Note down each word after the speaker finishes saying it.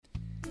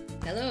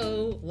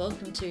Hello,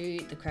 welcome to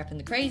The Crap and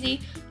the Crazy.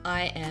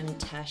 I am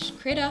Tash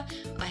Critter.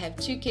 I have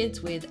two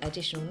kids with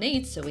additional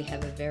needs, so we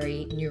have a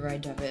very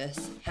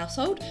neurodiverse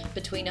household.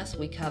 Between us,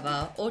 we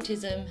cover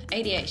autism,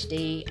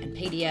 ADHD, and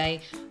PDA.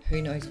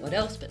 Who knows what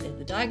else, but they're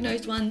the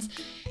diagnosed ones.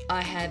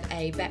 I have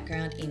a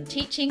background in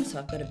teaching, so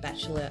I've got a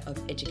Bachelor of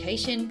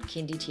Education,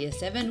 Kindy Tier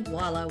 7.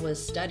 While I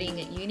was studying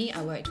at uni,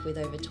 I worked with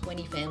over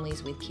 20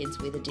 families with kids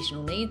with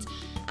additional needs,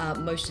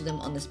 most of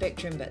them on the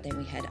spectrum, but then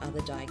we had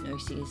other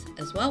diagnoses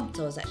as well.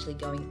 So I was actually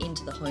going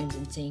into the homes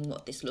and seeing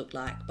what this looked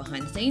like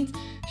behind the scenes.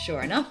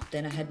 Sure enough,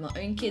 then I had my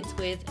own kids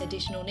with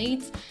additional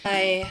needs.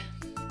 I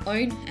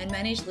own and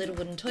manage Little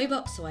Wooden Toy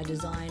Box, so I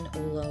design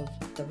all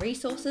of the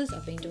resources.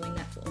 I've been doing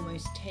that for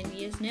almost 10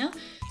 years now.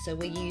 So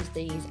we use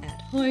these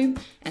at home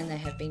and they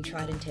have been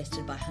tried and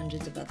tested by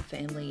hundreds of other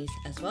families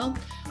as well.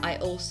 I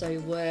also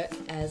work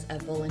as a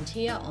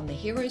volunteer on the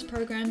Heroes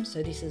program.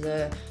 So this is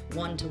a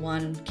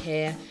one-to-one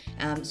care,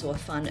 so a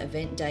fun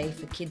event day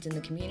for kids in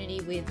the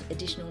community with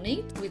additional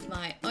needs. With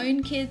my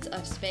own kids,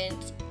 I've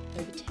spent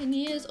over 10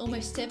 years,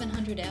 almost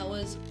 700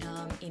 hours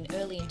in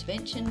early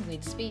intervention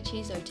with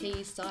speeches,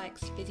 OTs, psychs,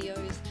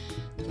 physios,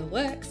 the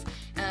works.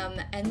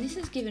 And this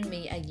has given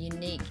me a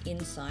unique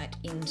insight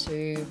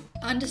into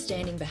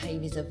understanding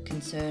behaviours of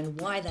concern,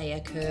 why they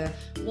occur,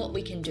 what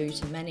we can do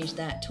to manage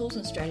that, tools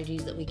and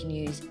strategies that we can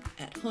use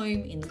at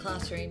home, in the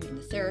classroom, in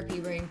the therapy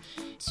room,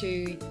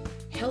 to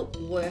help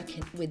work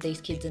with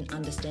these kids and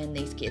understand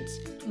these kids.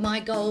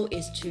 My goal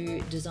is to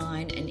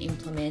design and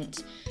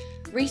implement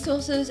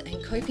resources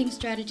and coping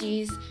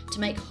strategies to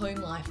make home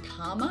life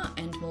calmer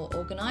and more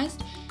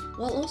organised,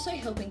 while also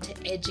helping to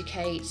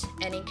educate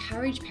and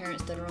encourage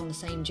parents that are on the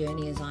same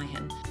journey as I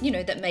am.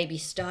 That may be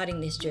starting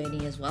this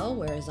journey as well,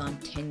 whereas I'm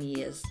 10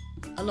 years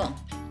along.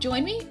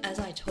 Join me as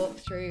I talk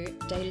through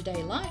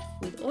day-to-day life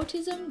with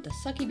autism, the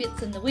sucky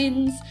bits and the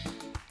wins,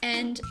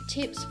 and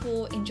tips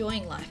for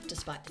enjoying life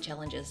despite the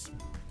challenges.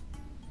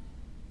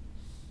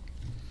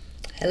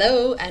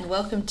 Hello and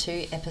welcome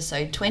to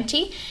episode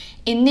 20.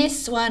 In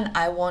this one,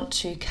 I want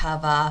to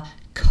cover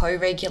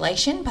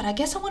co-regulation, but I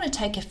guess I want to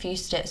take a few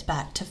steps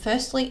back to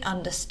firstly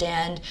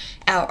understand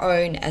our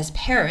own, as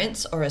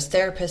parents or as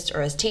therapists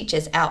or as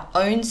teachers, our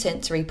own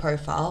sensory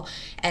profile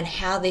and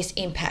how this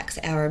impacts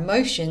our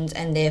emotions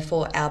and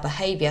therefore our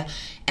behavior.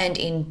 And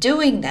in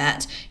doing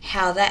that,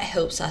 how that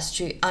helps us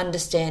to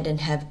understand and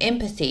have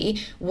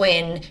empathy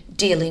when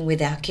dealing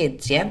with our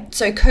kids, yeah?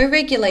 So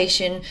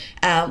co-regulation,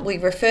 we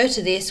refer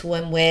to this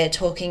when we're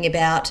talking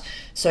about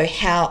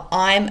how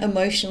I'm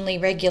emotionally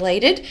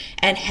regulated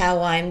and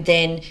how I'm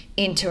then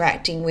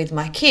interacting with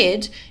my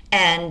kid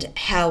and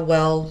how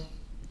well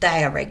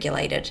they are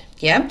regulated,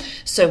 yeah?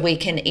 So we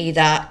can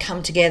either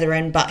come together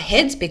and butt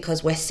heads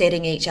because we're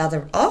setting each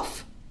other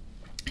off,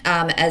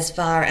 as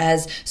far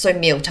as,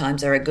 meal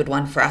times are a good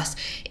one for us.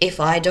 If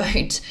I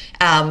don't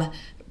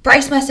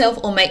brace myself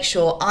or make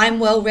sure I'm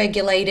well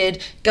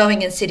regulated,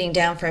 going and sitting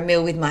down for a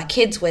meal with my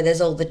kids where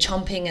there's all the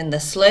chomping and the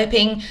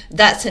slurping,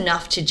 that's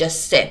enough to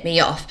just set me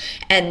off.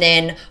 And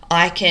then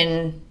I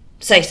can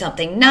say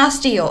something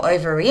nasty or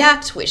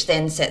overreact, which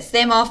then sets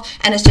them off,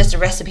 and it's just a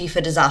recipe for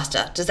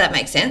disaster. Does that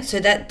make sense? So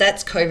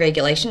that's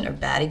co-regulation, a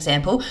bad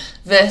example,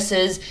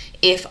 versus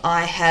if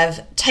I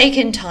have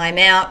taken time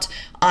out,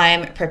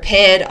 I'm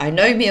prepared, I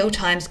know meal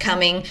time's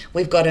coming,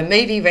 we've got a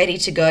movie ready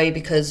to go,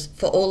 because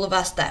for all of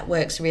us that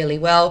works really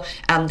well.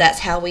 That's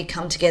how we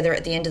come together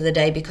at the end of the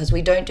day, because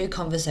we don't do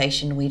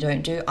conversation, we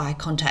don't do eye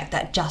contact.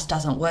 That just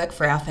doesn't work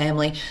for our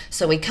family.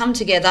 So we come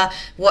together,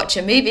 watch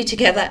a movie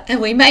together,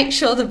 and we make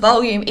sure the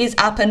volume is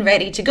up and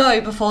ready to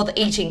go before the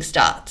eating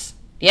starts.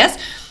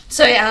 Yes?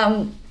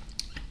 So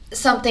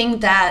something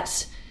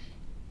that,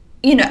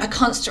 a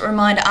constant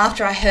reminder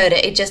after I heard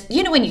it, it just,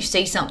 when you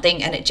see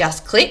something and it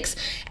just clicks,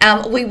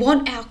 we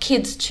want our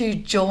kids to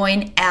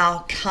join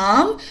our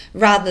calm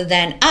rather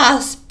than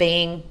us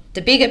being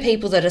the bigger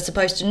people that are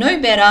supposed to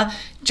know better,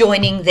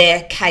 joining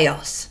their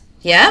chaos,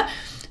 yeah?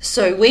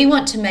 So we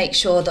want to make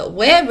sure that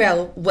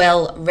we're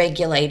well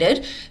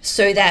regulated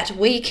so that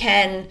we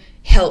can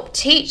help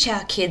teach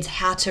our kids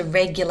how to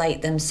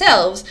regulate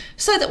themselves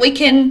so that we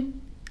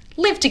can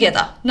live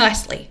together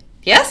nicely.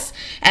 Yes?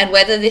 And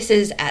whether this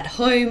is at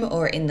home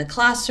or in the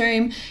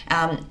classroom,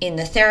 in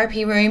the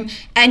therapy room,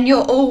 and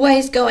you're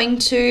always going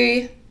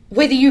to,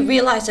 whether you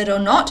realize it or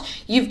not,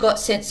 you've got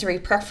sensory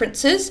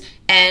preferences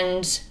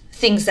and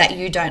things that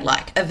you don't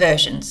like,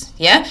 aversions,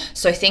 yeah?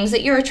 So things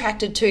that you're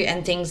attracted to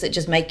and things that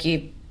just make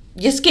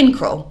your skin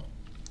crawl.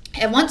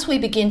 And once we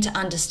begin to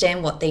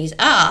understand what these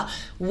are,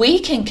 we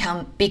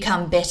can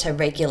become better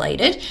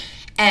regulated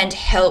and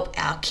help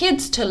our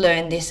kids to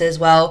learn this as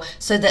well,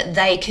 so that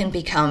they can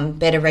become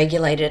better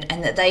regulated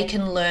and that they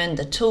can learn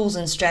the tools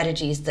and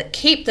strategies that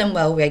keep them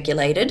well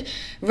regulated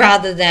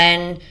rather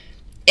than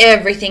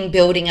everything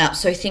building up.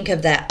 So think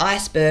of that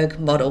iceberg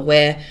model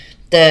where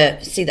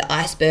see the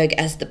iceberg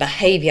as the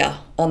behavior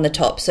on the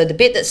top. So the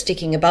bit that's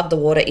sticking above the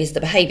water is the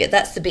behavior.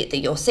 That's the bit that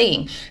you're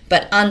seeing.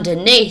 But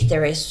underneath,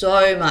 there is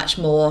so much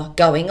more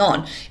going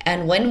on.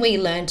 And when we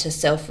learn to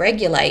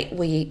self-regulate,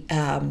 we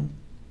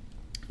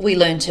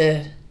learn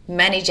to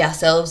manage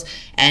ourselves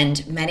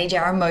and manage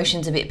our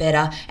emotions a bit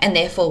better, and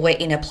therefore we're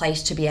in a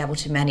place to be able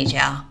to manage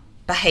our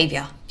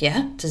behavior.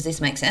 Yeah? Does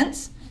this make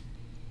sense?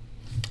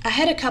 I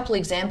had a couple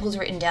examples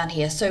written down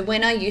here. So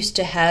when I used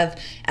to have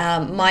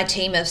my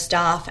team of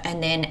staff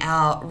and then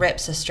our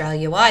reps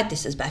Australia-wide,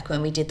 this is back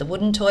when we did the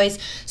wooden toys,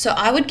 so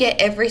I would get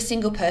every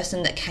single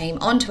person that came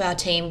onto our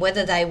team,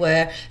 whether they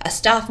were a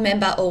staff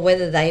member or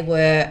whether they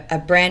were a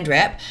brand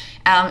rep,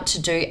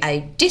 to do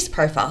a DISC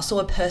profile, so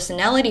a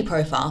personality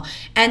profile.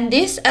 And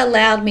this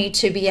allowed me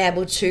to be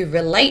able to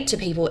relate to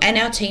people, and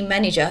our team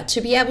manager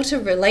to be able to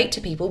relate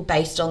to people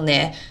based on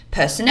their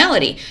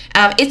personality.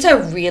 It's a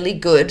really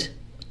good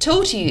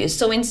tool to use.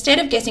 So instead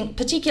of getting,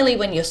 particularly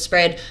when you're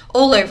spread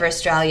all over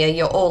Australia,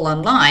 you're all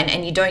online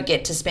and you don't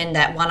get to spend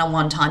that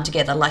one-on-one time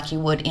together like you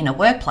would in a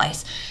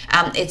workplace,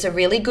 it's a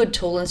really good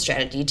tool and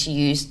strategy to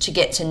use to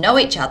get to know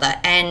each other,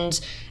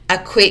 and a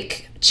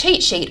quick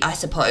cheat sheet, I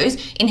suppose,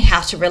 in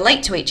how to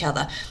relate to each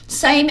other.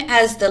 Same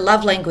as the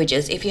love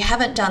languages. If you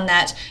haven't done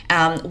that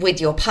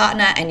with your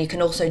partner, and you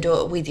can also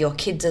do it with your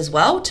kids as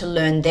well to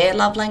learn their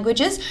love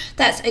languages,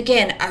 that's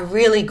again a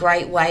really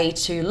great way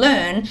to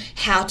learn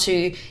how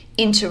to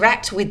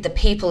interact with the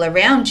people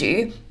around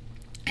you.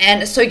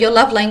 And so your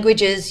love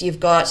languages, you've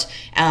got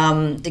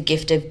the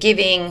gift of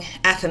giving,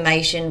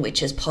 affirmation,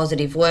 which is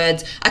positive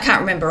words. I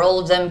can't remember all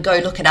of them. Go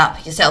look it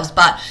up yourselves.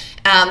 But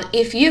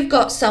if you've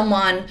got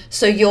someone,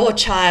 so your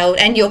child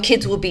and your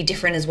kids will be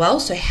different as well.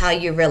 So how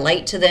you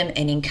relate to them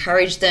and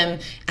encourage them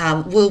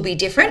will be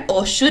different,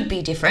 or should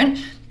be different,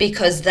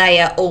 because they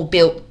are all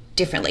built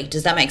differently.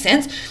 Does that make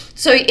sense?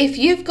 So if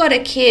you've got a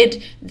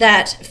kid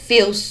that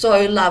feels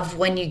so loved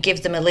when you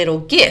give them a little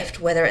gift,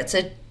 whether it's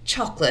a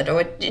chocolate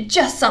or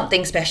just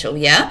something special,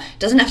 yeah?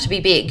 Doesn't have to be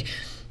big.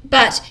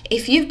 But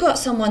if you've got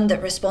someone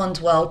that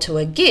responds well to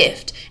a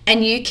gift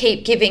and you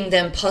keep giving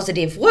them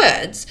positive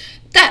words,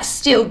 that's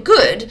still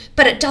good,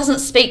 but it doesn't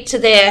speak to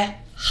their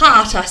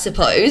heart, I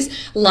suppose,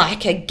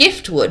 like a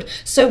gift would.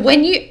 So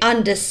when you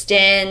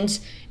understand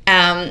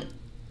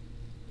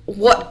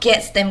what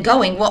gets them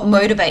going, what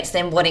motivates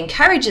them, what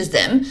encourages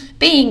them,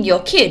 being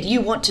your kid,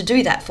 you want to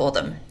do that for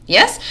them.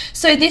 Yes?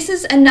 So this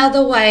is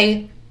another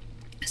way.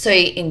 So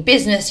in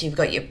business, you've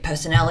got your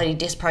personality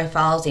DISC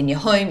profiles. In your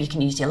home, you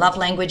can use your love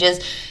languages.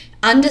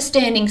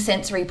 Understanding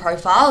sensory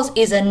profiles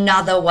is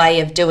another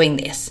way of doing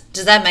this.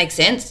 Does that make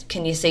sense?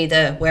 Can you see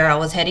where I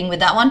was heading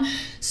with that one?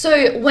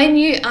 So when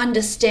you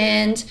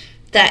understand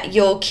that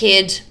your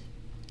kid,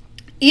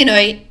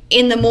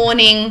 in the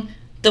morning,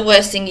 the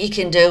worst thing you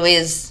can do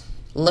is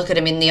look at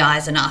them in the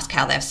eyes and ask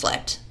how they've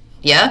slept.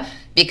 Yeah?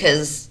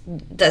 Because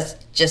that's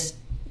just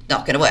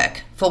not going to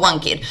work for one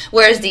kid.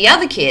 Whereas the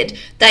other kid,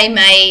 they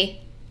may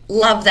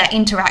love that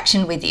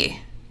interaction with you.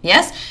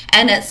 Yes?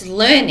 And it's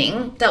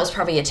learning. That was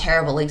probably a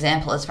terrible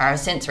example as far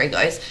as sensory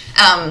goes.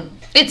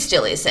 It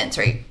still is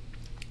sensory.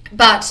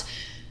 But,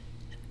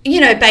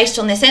 based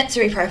on their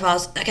sensory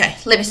profiles, okay,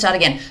 let me start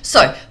again.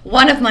 So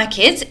one of my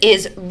kids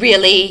is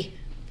really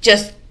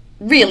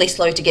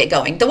slow to get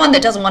going. The one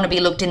that doesn't want to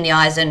be looked in the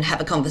eyes and have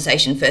a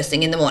conversation first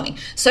thing in the morning.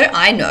 So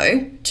I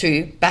know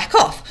to back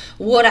off.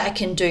 What I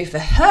can do for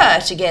her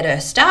to get her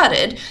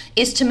started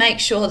is to make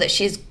sure that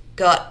she's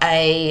got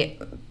a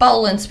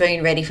bowl and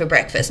spoon ready for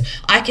breakfast.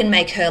 I can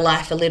make her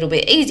life a little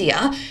bit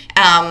easier,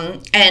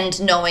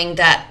 and knowing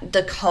that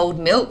the cold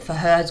milk for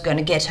her is going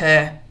to get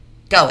her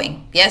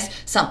going. Yes,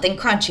 something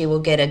crunchy will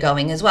get her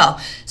going as well.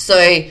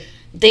 So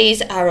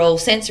these are all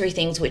sensory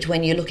things which,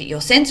 when you look at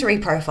your sensory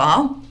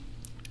profile,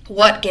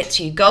 what gets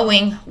you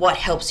going, what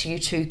helps you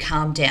to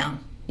calm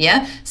down.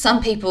 Yeah,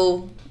 some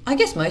people, I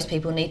guess most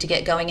people, need to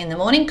get going in the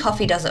morning.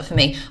 Coffee does it for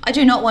me. I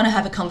do not want to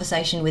have a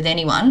conversation with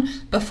anyone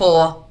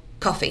before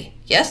coffee.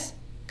 Yes,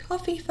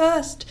 coffee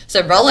first.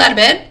 So roll out of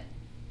bed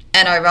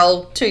and I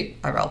walk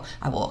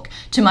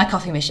to my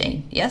coffee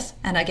machine. Yes,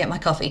 and I get my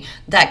coffee.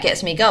 That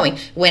gets me going.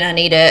 When I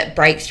need a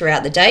break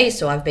throughout the day,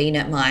 so I've been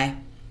at my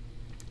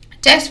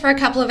desk for a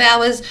couple of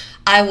hours,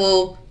 I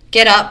will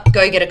get up,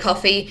 go get a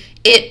coffee.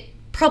 It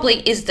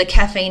probably is the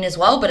caffeine as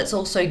well, but it's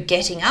also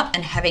getting up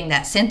and having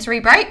that sensory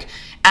break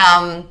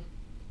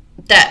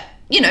that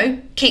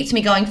keeps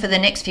me going for the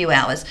next few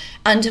hours.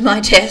 Under my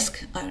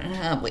desk,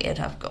 weird,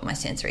 I've got my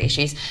sensory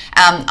issues.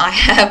 I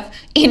have,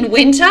 in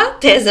winter,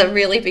 there's a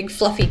really big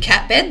fluffy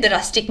cat bed that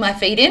I stick my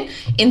feet in.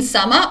 In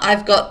summer,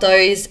 I've got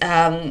those,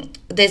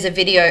 there's a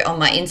video on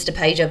my Insta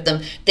page of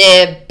them.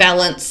 They're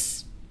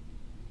balance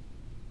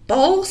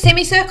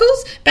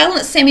semicircles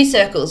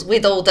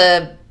with all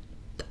the,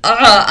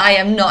 I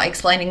am not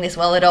explaining this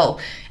well at all.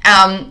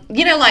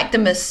 Like the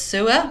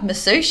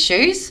masseuse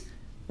shoes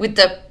with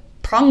the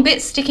prong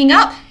bit sticking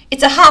up.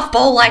 It's a half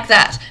bowl like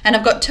that, and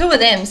I've got two of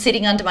them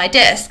sitting under my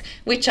desk,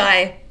 which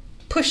I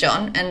push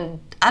on, and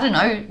I don't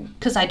know,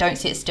 because I don't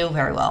sit still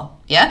very well.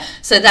 Yeah,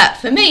 so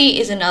that for me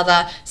is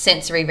another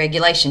sensory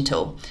regulation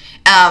tool.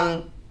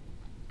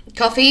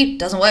 Coffee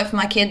doesn't work for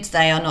my kids.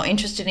 They are not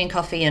interested in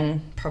coffee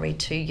and probably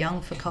too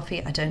young for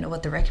coffee. I don't know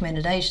what the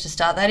recommended age to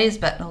start that is,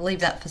 but I'll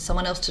leave that for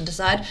someone else to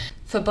decide.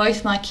 for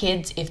both my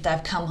kids, if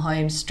they've come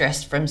home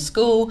stressed from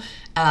school,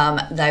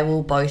 they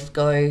will both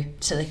go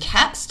to the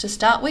cats to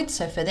start with.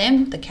 So for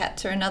them, the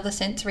cats are another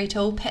sensory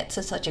tool. Pets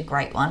are such a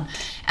great one.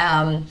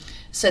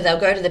 So they'll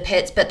go to the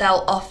pets, but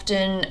they'll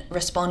often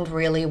respond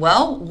really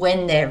well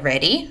when they're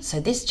ready. So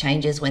this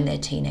changes when they're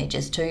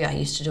teenagers too. I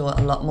used to do it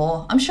a lot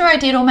more. I'm sure I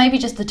did, or maybe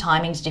just the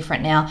timing's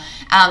different now.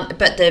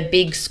 But the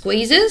big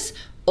squeezes,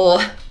 or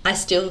I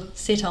still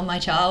sit on my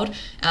child.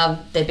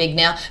 They're big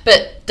now.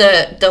 But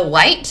the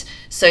weight,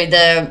 so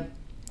the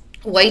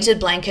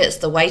weighted blankets,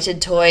 the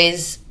weighted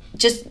toys,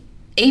 just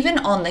even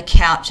on the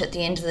couch at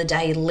the end of the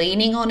day,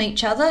 leaning on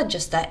each other,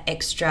 just that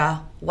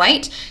extra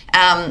weight.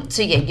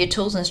 So yeah, your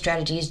tools and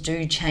strategies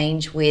do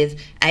change with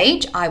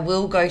age. I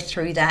will go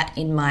through that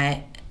in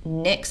my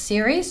next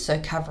series, so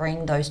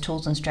covering those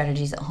tools and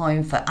strategies at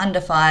home for under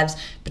 5s,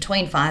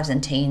 between 5s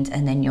and teens,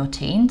 and then your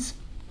teens.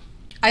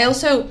 I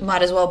also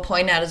might as well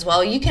point out as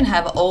well, you can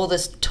have all the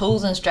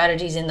tools and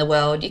strategies in the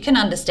world, you can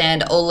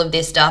understand all of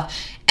this stuff,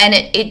 and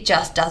it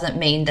just doesn't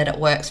mean that it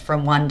works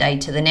from one day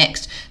to the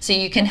next. So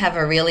you can have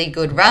a really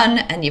good run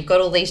and you've got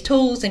all these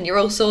tools and you're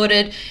all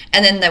sorted,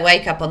 and then they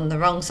wake up on the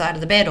wrong side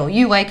of the bed, or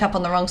you wake up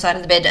on the wrong side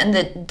of the bed, and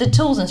the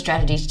tools and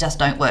strategies just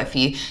don't work for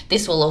you.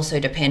 This will also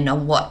depend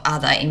on what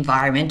other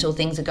environmental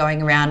things are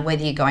going around,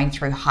 whether you're going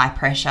through high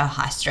pressure,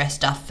 high stress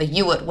stuff for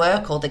you at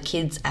work or the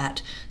kids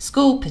at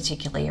school,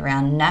 particularly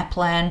around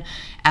NAPLAN.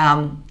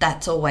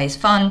 That's always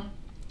fun.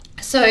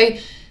 So,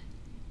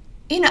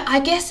 I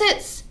guess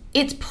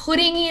it's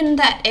putting in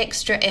that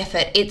extra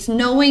effort. It's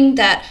knowing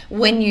that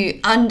when you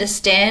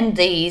understand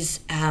these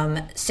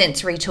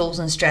sensory tools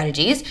and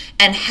strategies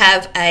and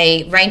have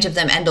a range of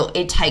them, and look,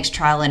 it takes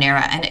trial and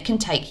error, and it can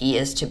take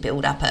years to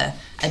build up a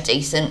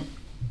decent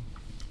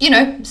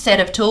set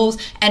of tools,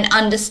 and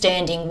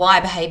understanding why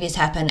behaviors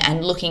happen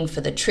and looking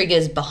for the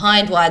triggers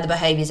behind why the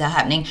behaviors are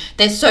happening.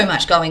 There's so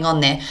much going on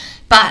there.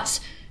 But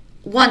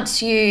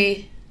once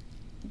you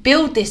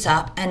build this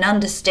up and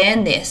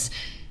understand this,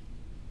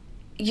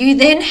 you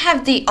then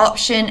have the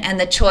option and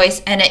the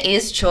choice, and it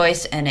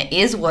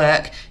is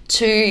work,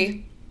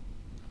 to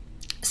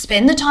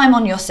spend the time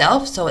on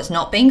yourself. So it's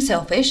not being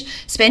selfish,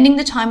 spending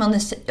the time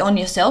on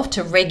yourself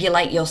to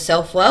regulate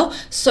yourself well,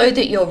 so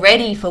that you're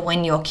ready for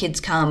when your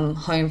kids come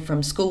home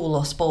from school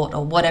or sport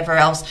or whatever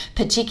else,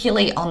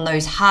 particularly on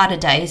those harder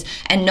days.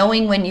 And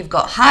knowing when you've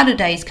got harder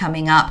days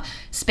coming up,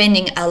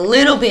 spending a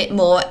little bit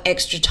more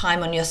extra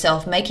time on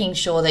yourself, making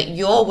sure that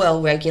you're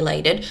well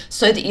regulated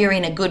so that you're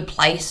in a good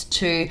place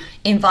to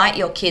invite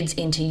your kids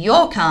into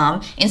your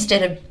calm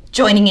instead of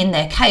joining in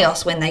their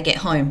chaos when they get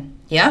home.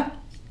 Yeah?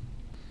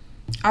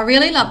 I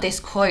really love this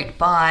quote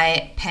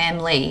by Pam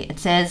Lee. It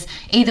says,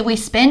 "Either we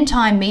spend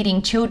time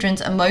meeting children's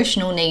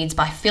emotional needs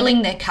by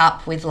filling their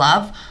cup with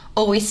love,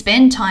 or we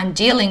spend time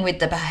dealing with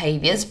the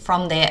behaviors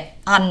from their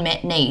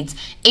unmet needs.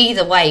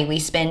 Either way, we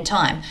spend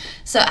time."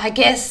 So I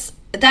guess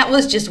that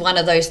was just one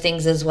of those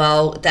things as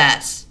well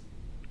that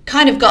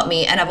kind of got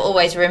me, and I've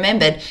always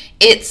remembered,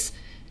 it's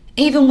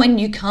even when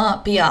you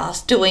can't be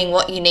asked doing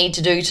what you need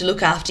to do to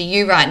look after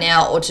you right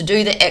now, or to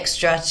do the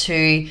extra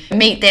to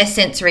meet their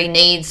sensory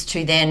needs,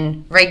 to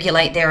then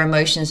regulate their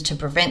emotions, to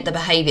prevent the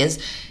behaviors,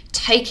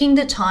 taking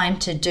the time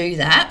to do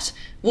that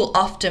will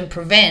often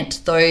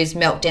prevent those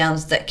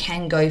meltdowns that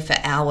can go for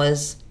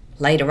hours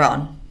later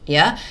on.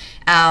 Yeah.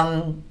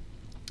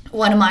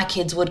 One of my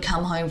kids would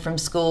come home from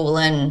school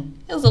and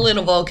it was a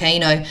little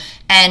volcano.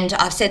 And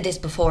I've said this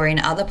before in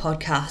other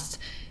podcasts,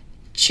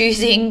 this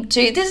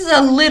is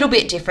a little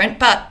bit different,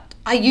 but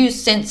I use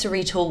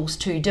sensory tools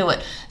to do it.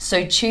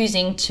 So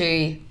choosing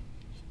to,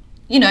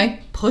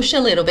 push a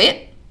little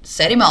bit,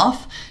 set him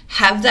off,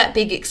 have that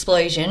big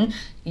explosion,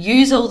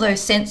 use all those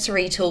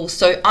sensory tools.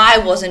 So I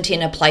wasn't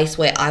in a place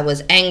where I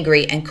was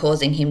angry and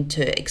causing him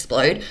to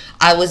explode.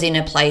 I was in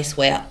a place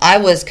where I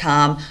was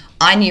calm.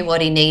 I knew what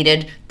he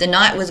needed. The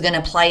night was going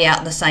to play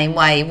out the same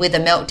way with a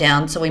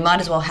meltdown, so we might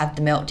as well have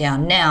the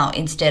meltdown now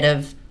instead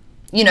of,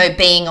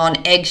 being on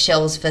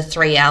eggshells for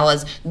 3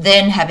 hours,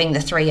 then having the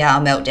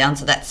 3-hour meltdown.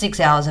 So that's 6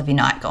 hours of your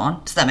night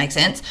gone. Does that make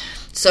sense?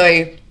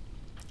 So,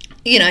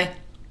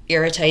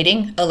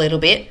 irritating a little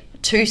bit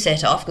to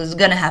set off, because it's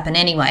going to happen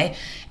anyway.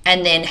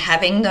 And then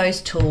having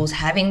those tools,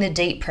 having the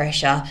deep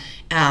pressure,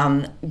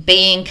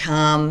 being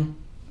calm,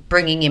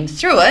 bringing him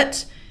through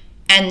it,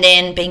 and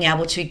then being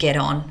able to get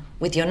on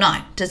with your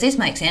night. Does this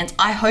make sense?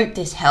 I hope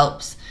this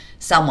helps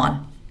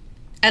someone.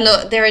 And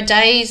look, there are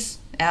days,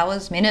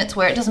 hours, minutes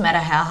where it doesn't matter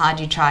how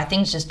hard you try,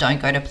 things just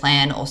don't go to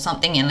plan, or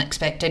something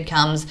unexpected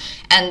comes,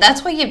 and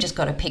that's where you've just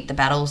got to pick the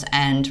battles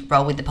and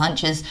roll with the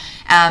punches.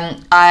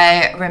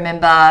 I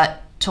remember I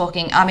talk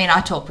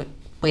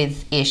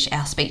with Ish,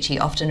 our speechy,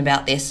 often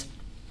about this,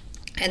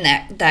 and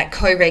that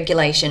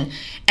co-regulation.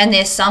 And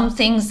there's some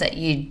things that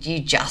you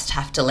just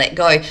have to let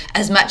go.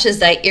 As much as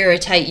they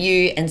irritate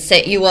you and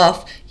set you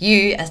off,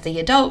 you as the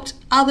adult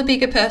are the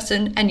bigger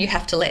person, and you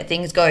have to let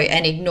things go,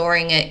 and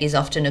ignoring it is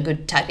often a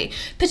good tactic,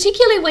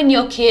 particularly when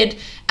your kid,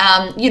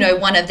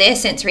 one of their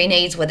sensory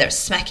needs, whether it's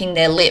smacking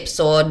their lips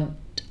or,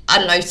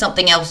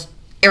 something else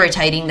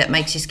irritating that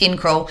makes your skin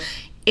crawl,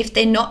 If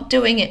they're not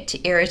doing it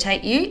to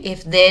irritate you,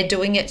 if they're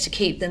doing it to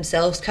keep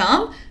themselves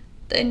calm,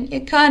 then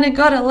you kind of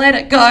got to let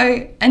it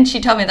go. And she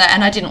told me that,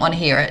 and I didn't want to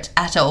hear it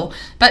at all.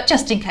 But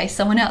just in case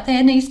someone out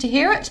there needs to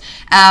hear it,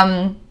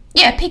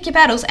 pick your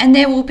battles. And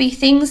there will be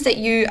things that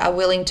you are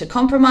willing to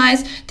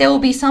compromise. There will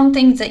be some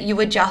things that you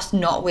are just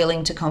not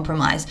willing to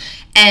compromise.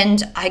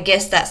 And I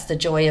guess that's the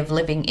joy of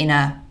living in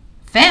a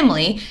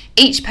family.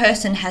 Each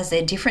person has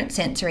their different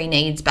sensory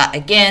needs. But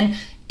again,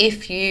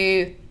 if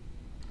you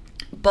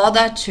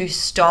bother to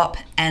stop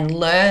and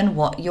learn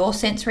what your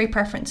sensory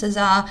preferences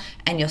are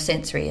and your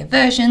sensory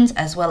aversions,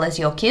 as well as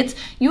your kids,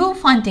 you will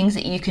find things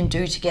that you can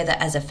do together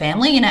as a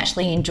family and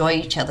actually enjoy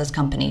each other's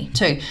company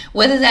too.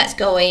 Whether that's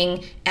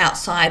going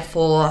outside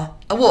for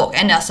a walk,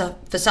 and now so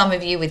for some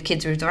of you with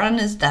kids with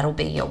runners, that'll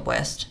be your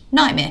worst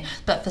nightmare.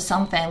 But for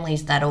some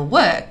families, that'll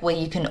work, where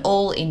you can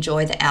all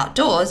enjoy the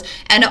outdoors,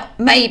 and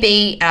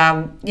maybe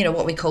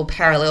what we call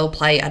parallel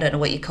play. I don't know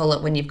what you call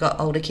it when you've got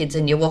older kids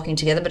and you're walking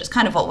together, but it's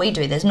kind of what we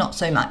do. There's not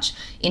so much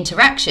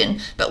interaction,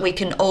 but we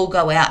can all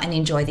go out and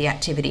enjoy the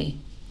activity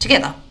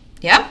together.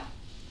 Yeah?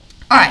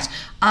 All right,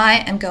 I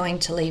am going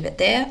to leave it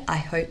there. I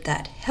hope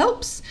that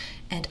helps,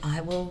 and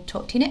I will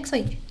talk to you next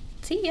week.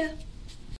 See ya.